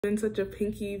in such a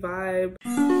pinky vibe.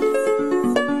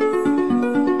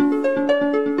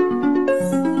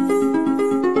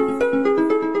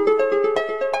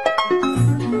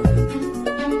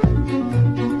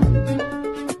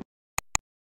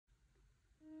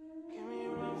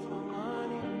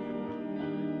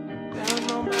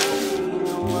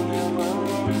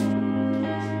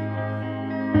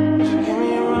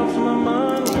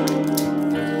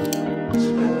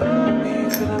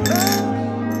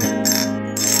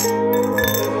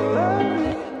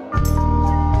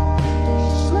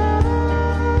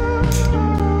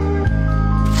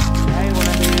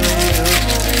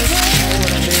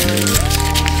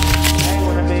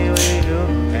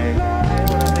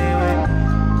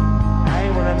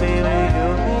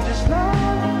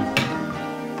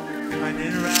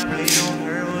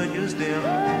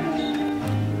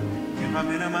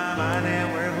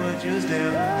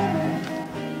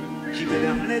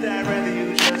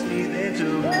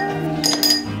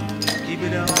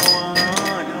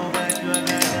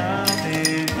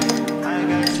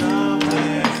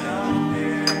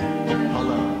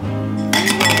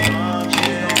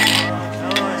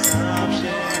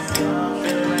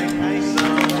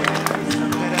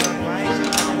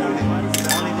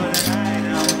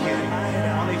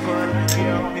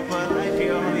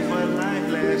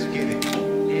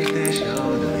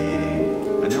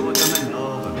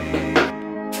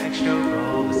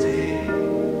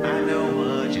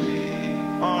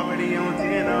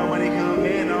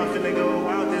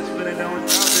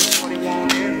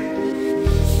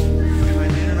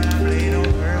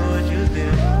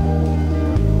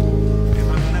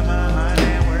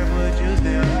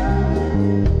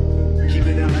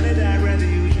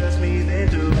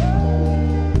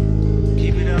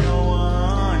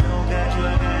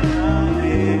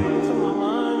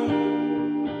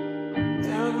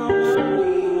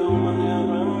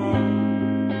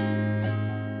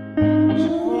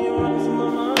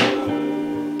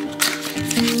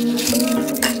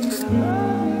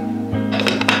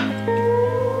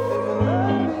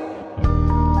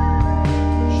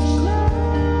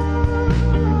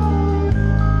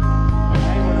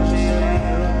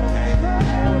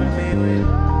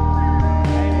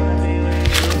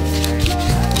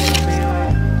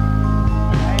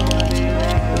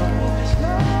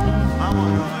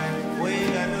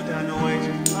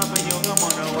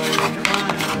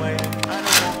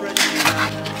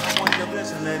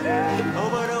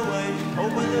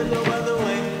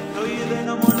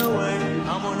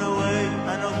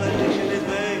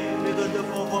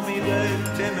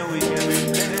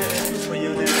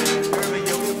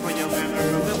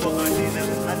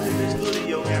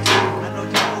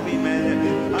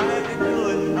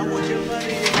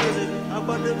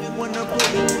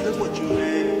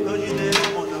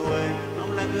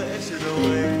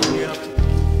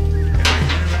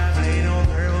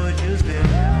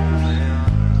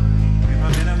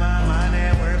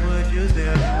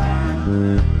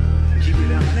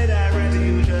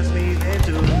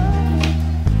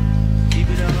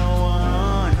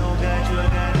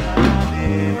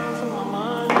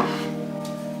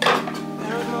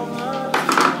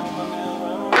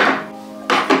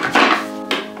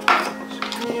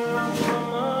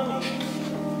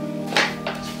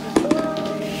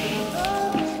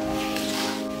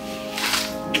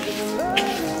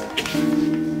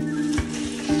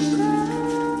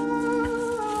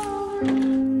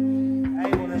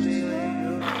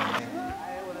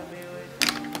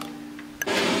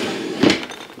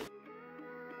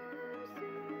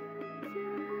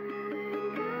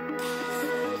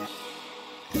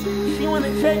 She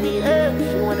wanna check me up,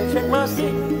 she wanna check my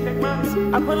shit.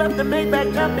 I pull up the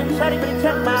Maybach jumping, shawty wanna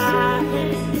check my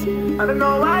hit. I don't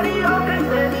know why they all got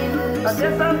ready. I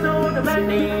guess I'm doing the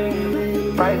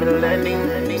landing. Private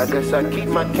landing, I guess I keep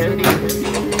my candy.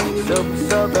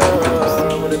 Silver,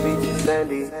 when the beach is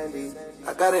sandy.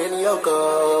 I got it in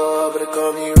Yoko, but it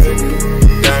call me ready.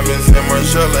 Diamonds in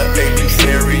Margiela, AP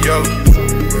stereo.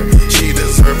 She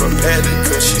deserve a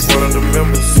paddock, cause she's one of the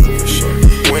members.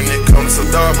 When it comes to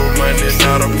double money,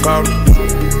 not a problem.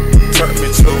 Turn me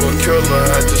to a killer,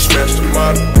 I just smashed the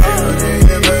model.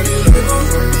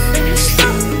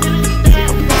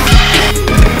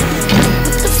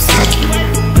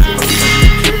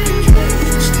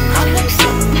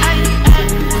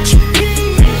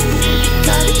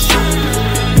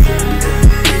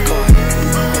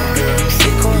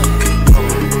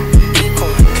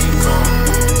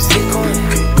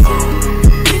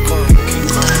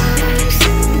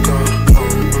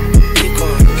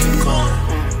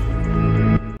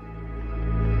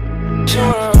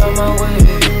 Sure.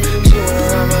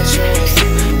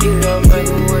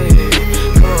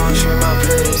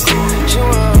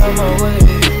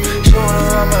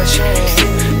 my chain.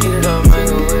 Heat it up,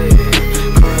 microwave.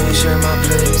 Come and share my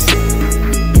place.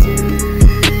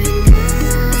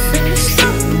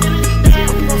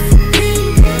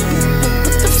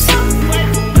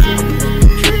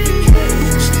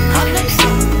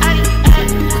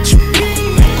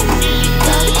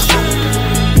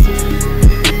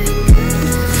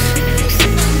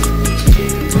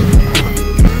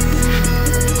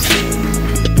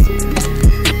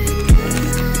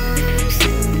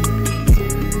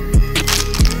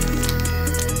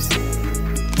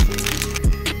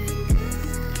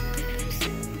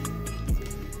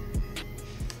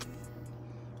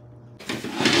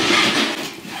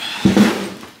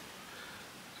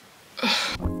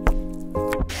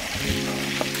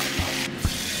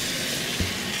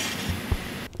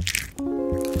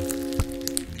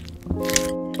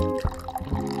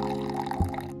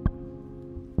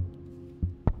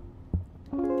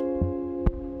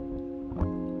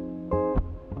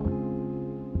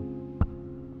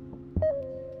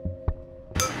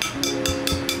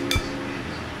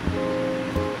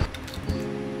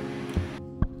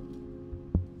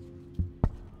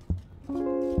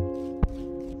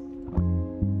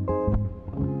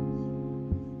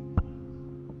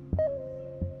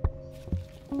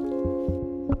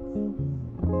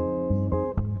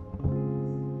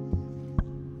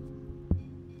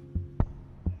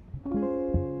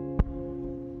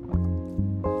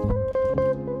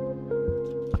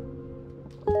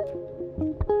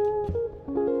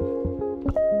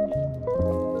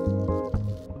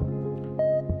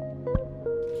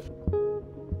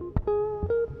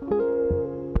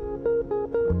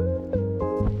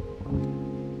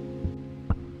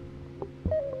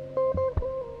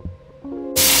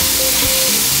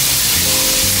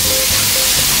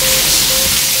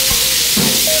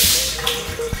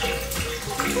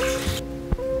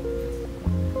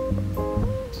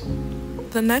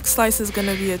 The next slice is going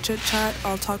to be a chit chat.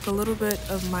 I'll talk a little bit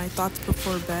of my thoughts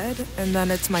before bed, and then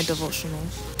it's my devotional.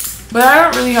 But I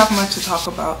don't really have much to talk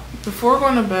about. Before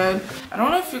going to bed, I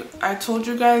don't know if I told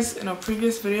you guys in a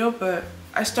previous video, but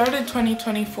I started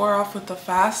 2024 off with a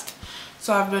fast.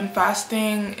 So I've been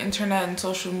fasting internet and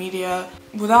social media.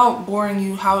 Without boring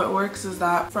you, how it works is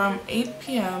that from 8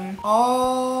 p.m.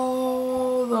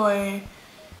 all the way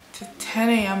to 10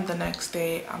 a.m. the next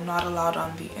day, I'm not allowed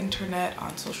on the internet,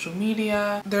 on social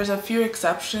media. There's a few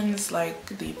exceptions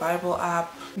like the Bible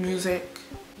app, music,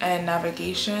 and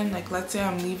navigation. Like let's say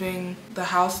I'm leaving the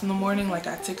house in the morning like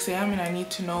at 6 a.m. and I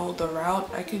need to know the route,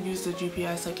 I could use the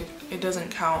GPS, like it doesn't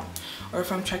count. Or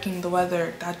if I'm checking the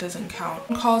weather, that doesn't count.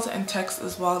 Calls and texts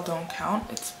as well don't count.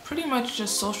 It's pretty much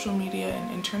just social media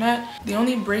and internet. The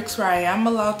only breaks where I am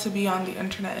allowed to be on the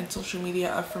internet and social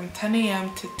media are from 10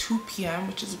 a.m. to 2 p.m.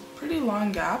 which is a pretty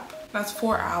long gap. That's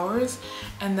 4 hours.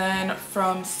 And then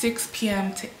from 6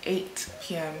 p.m. to 8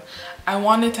 p.m. I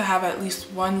wanted to have at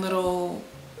least one little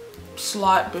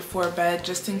slot before bed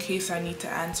just in case I need to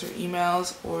answer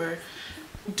emails or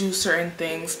do certain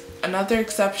things. Another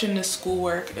exception is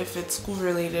schoolwork. If it's school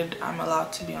related, I'm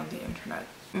allowed to be on the internet.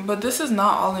 But this is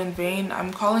not all in vain.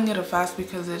 I'm calling it a fast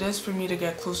because it is for me to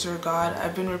get closer to God.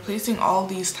 I've been replacing all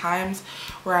these times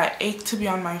where I ache to be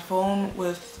on my phone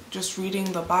with just reading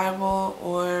the Bible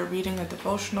or reading a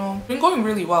devotional. It's been going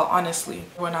really well, honestly.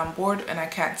 When I'm bored and I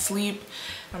can't sleep,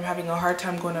 I'm having a hard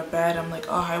time going to bed, I'm like,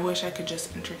 oh, I wish I could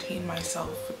just entertain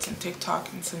myself with some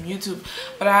TikTok and some YouTube.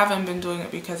 But I haven't been doing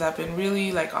it because I've been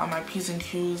really like on my P's and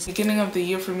Q's. The beginning of the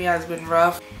year for me has been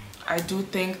rough. I do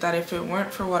think that if it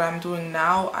weren't for what I'm doing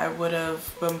now, I would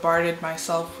have bombarded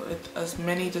myself with as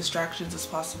many distractions as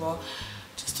possible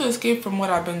just to escape from what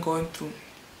I've been going through.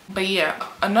 But yeah,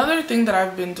 another thing that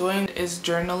I've been doing is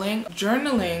journaling.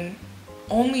 Journaling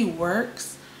only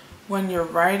works when you're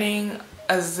writing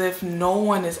as if no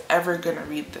one is ever gonna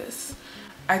read this.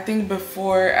 I think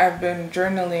before I've been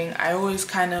journaling, I always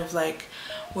kind of like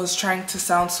was trying to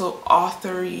sound so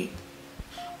authory,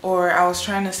 or I was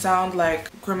trying to sound like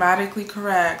grammatically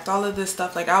correct, all of this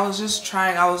stuff. Like I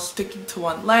was sticking to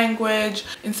one language.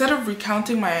 Instead of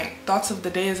recounting my thoughts of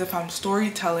the day as if I'm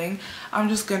storytelling, I'm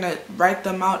just gonna write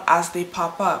them out as they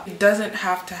pop up. It doesn't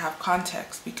have to have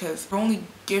context because you're only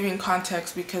giving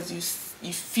context because you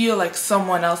feel like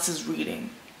someone else is reading.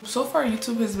 So far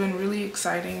YouTube has been really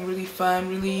exciting, really fun,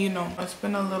 really, you know, it's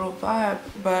been a little vibe.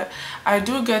 But I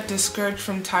do get discouraged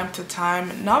from time to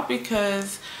time, not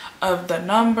because of the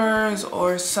numbers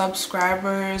or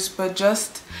subscribers, but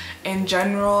just in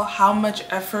general how much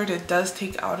effort it does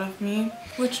take out of me,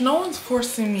 which no one's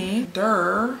forcing me,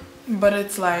 but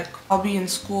it's like I'll be in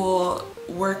school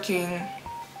working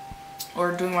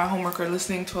or doing my homework or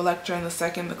listening to a lecture, and the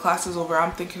second the class is over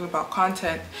I'm thinking about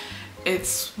content, it's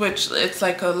switched. It's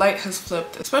like a light has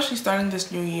flipped, especially starting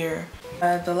this new year.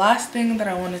 The last thing that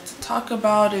I wanted to talk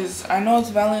about is, I know it's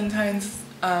Valentine's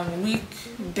week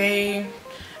day.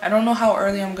 I don't know how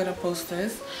early I'm gonna post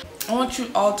this. I want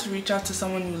you all to reach out to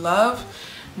someone you love.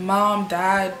 Mom,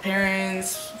 dad,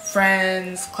 parents,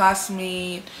 friends,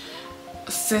 classmate,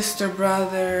 sister,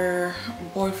 brother,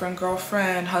 boyfriend,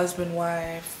 girlfriend, husband,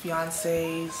 wife,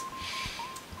 fiancés,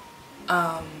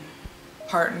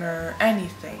 partner,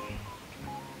 anything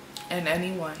and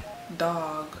anyone,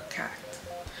 dog, cat,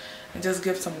 and just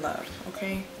give some love,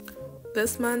 okay?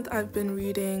 This month I've been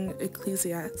reading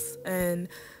Ecclesiastes, and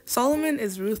Solomon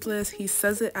is ruthless. He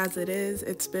says it as it is.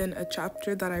 It's been a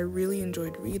chapter that I really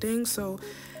enjoyed reading, so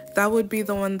that would be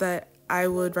the one that I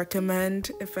would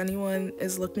recommend if anyone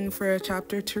is looking for a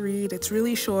chapter to read. It's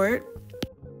really short.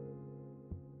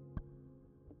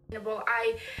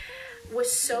 I was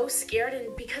so scared,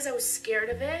 and because I was scared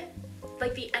of it,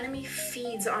 like the enemy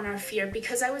feeds on our fear.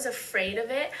 Because I was afraid of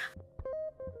it,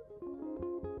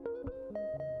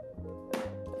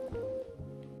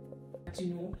 you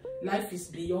know, life is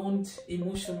beyond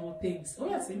emotional things. Oh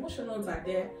yes, emotions are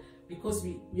there because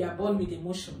we are born with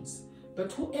emotions.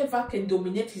 But whoever can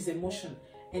dominate his emotion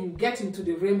and get into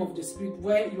the realm of the spirit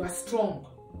where you are strong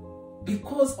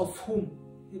because of whom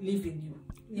live in you,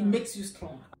 it makes you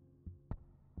strong.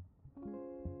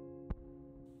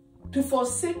 To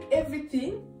forsake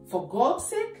everything for God's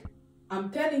sake, I'm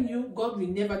telling you, God will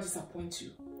never disappoint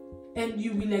you. And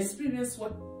you will experience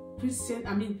what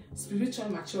spiritual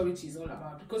maturity is all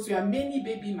about, because you are many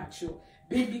baby mature,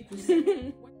 baby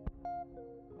Christian.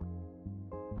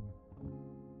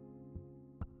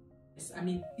 I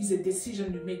mean, it's a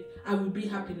decision you make. I will be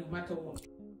happy no matter what.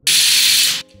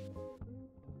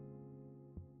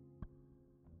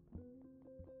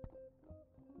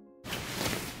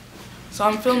 So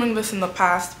I'm filming this in the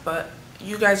past, but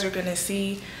you guys are gonna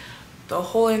see the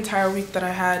whole entire week that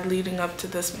I had leading up to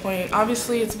this point.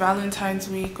 Obviously it's Valentine's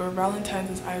week, or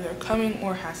Valentine's is either coming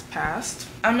or has passed.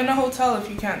 I'm in a hotel if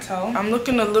you can't tell. I'm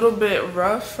looking a little bit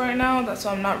rough right now, that's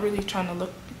why I'm not really trying to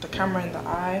look the camera in the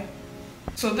eye.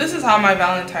 So this is how my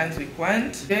Valentine's week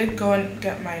went. I did go and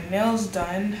get my nails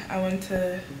done. I went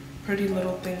to Pretty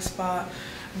Little Thing Spot,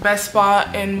 best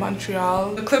spot in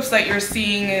Montreal. The clips that you're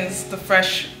seeing is the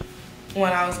fresh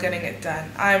when I was getting it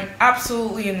done. I'm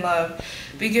absolutely in love.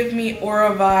 They give me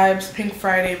Aura vibes, Pink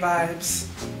Friday vibes,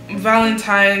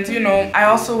 Valentine's, you know. I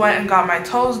also went and got my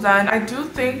toes done. I do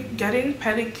think getting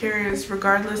pedicures,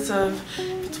 regardless of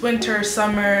if it's winter or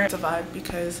summer, it's a vibe,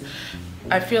 because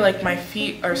I feel like my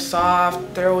feet are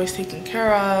soft, they're always taken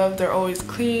care of, they're always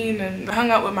clean. And I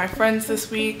hung out with my friends this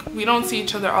week. We don't see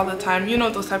each other all the time. You know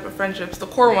those type of friendships, the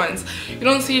core ones. You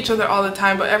don't see each other all the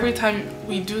time, but every time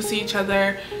we do see each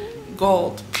other,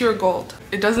 gold, pure gold.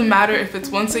 It doesn't matter if it's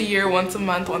once a year, once a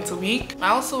month, once a week. I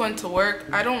also went to work.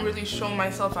 I don't really show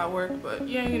myself at work, but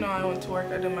yeah, you know, I went to work.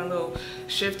 I did my little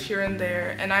shift here and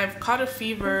there, and I've caught a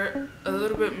fever a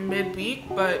little bit mid-week,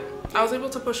 but I was able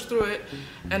to push through it,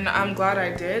 and I'm glad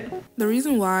I did. The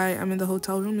reason why I'm in the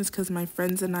hotel room is because my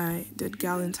friends and I did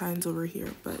Galentine's over here,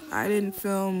 but I didn't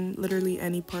film literally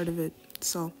any part of it,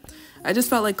 so I just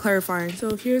felt like clarifying.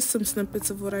 So here's some snippets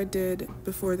of what I did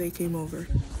before they came over.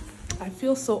 I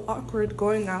feel so awkward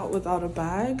going out without a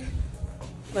bag,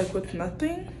 like with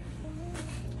nothing,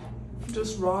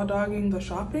 just raw dogging the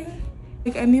shopping.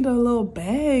 Like I need a little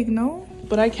bag, no?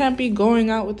 But I can't be going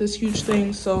out with this huge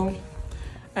thing, so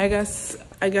I guess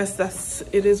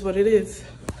it is what it is.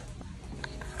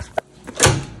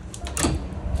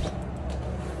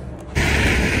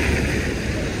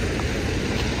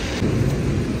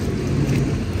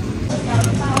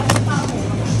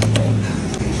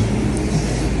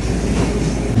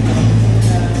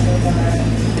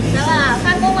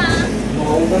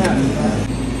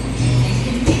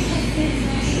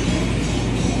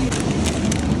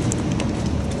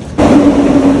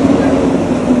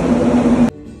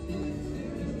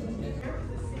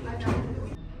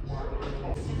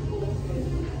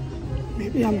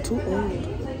 Maybe I'm too old.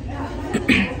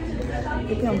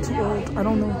 Maybe I'm too old. I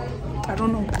don't know. I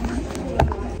don't know.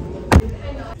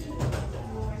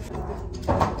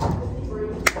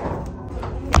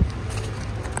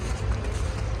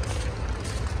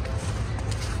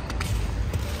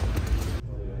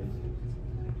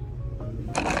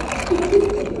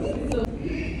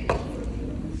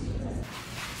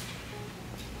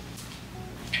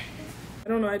 I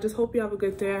don't know. I just hope you have a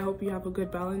good day. I hope you have a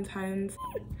good Valentine's.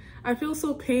 I feel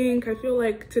so pink. I feel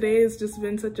like today has just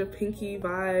been such a pinky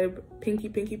vibe. Pinky,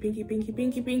 pinky, pinky, pinky,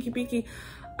 pinky, pinky, pinky.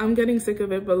 I'm getting sick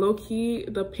of it, but low-key,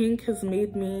 the pink has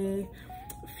made me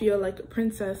feel like a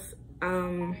princess.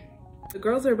 The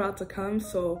girls are about to come,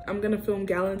 so I'm gonna film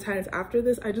Galentine's after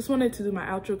this. I just wanted to do my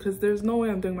outro because there's no way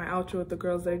I'm doing my outro with the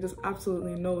girls there. Just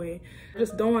absolutely no way. I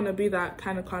just don't want to be that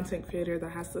kind of content creator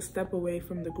that has to step away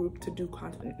from the group to do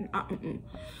content.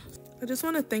 I just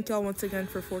want to thank y'all once again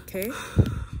for 4K.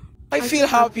 I feel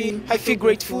happy, I feel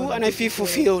grateful, and I feel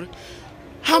fulfilled.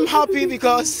 I'm happy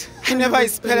because I never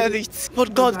expected it,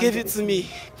 but God gave it to me.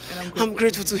 I'm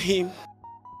grateful to Him.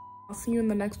 I'll see you in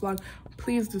the next vlog.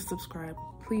 Please do subscribe.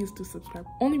 Please do subscribe.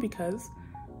 Only because,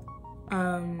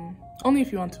 only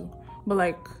if you want to. But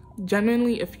like,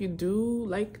 genuinely, if you do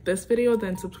like this video,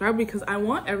 then subscribe, because I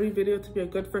want every video to be a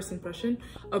good first impression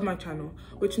of my channel.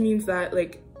 Which means that,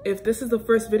 like, if this is the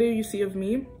first video you see of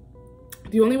me,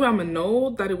 the only way I'm gonna know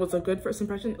that it was a good first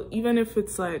impression, even if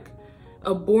it's like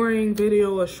a boring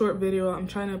video, a short video, I'm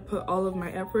trying to put all of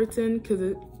my efforts in, because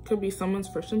it could be someone's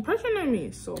first impression of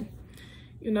me. So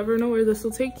you never know where this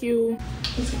will take you.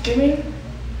 What's it giving?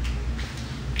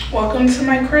 Welcome to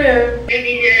my crib. We'll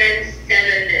be there in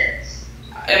 7 minutes.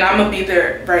 And I'm gonna be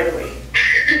there right away.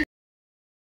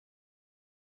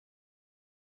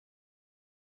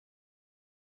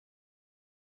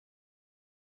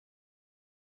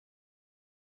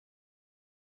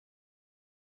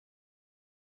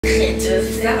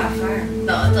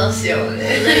 No, attention.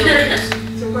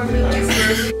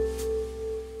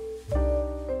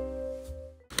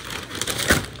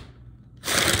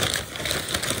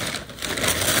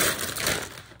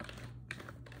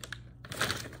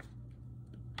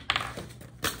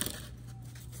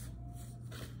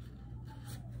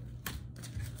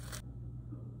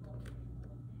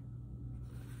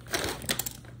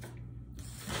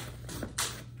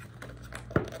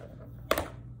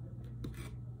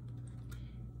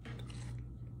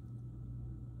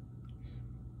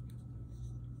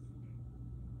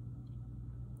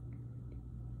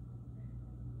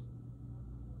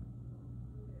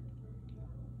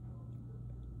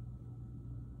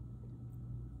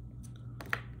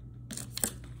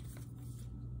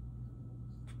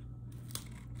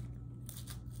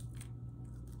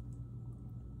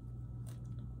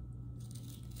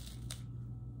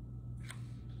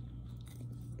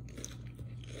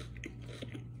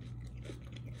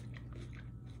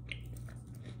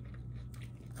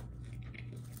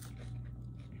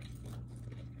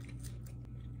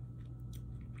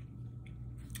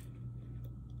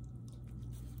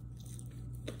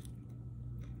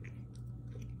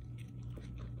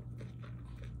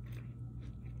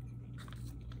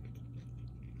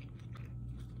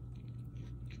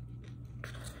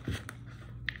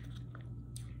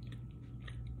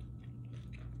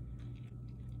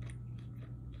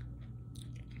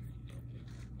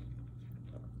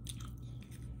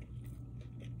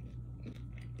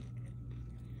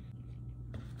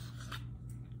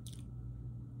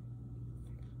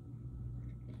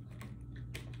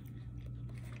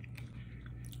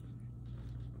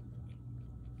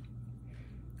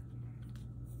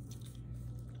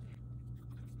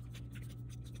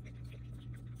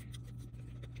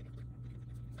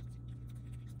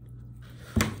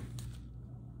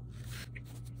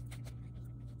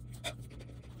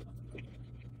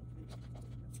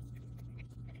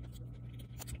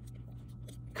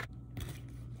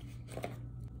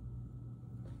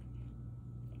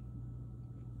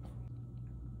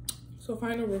 So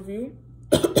final review.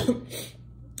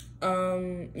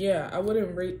 Yeah, I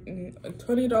wouldn't rate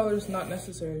 $20, not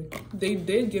necessary. They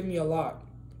did give me a lot,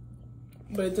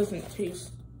 but it doesn't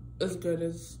taste as good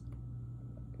as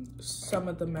some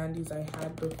of the Mandy's I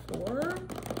had before.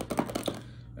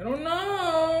 I don't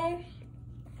know.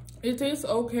 It tastes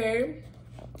okay,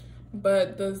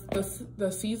 but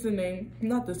the seasoning,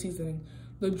 not the seasoning,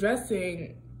 the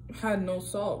dressing had no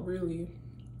salt really.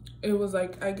 It was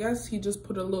like, I guess he just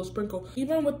put a little sprinkle.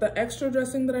 Even with the extra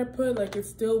dressing that I put, like, it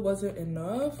still wasn't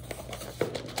enough.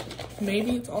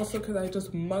 Maybe it's also because I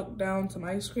just mucked down some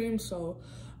ice cream, so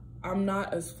I'm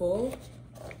not as full.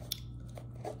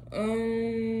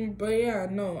 But yeah,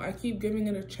 no, I keep giving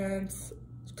it a chance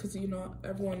because, you know,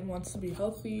 everyone wants to be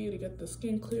healthy, to get the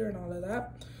skin clear and all of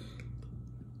that.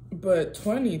 But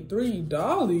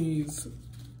 $23,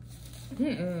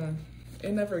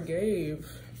 it never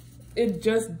gave. It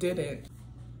just didn't.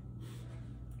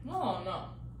 Oh no.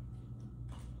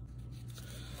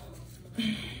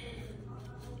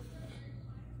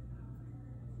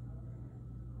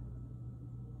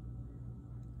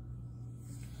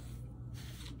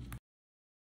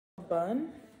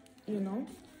 Bun, you know.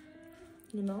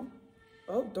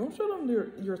 Oh, don't show them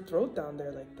your throat down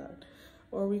there like that.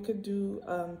 Or we could do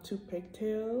 2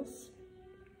 pigtails.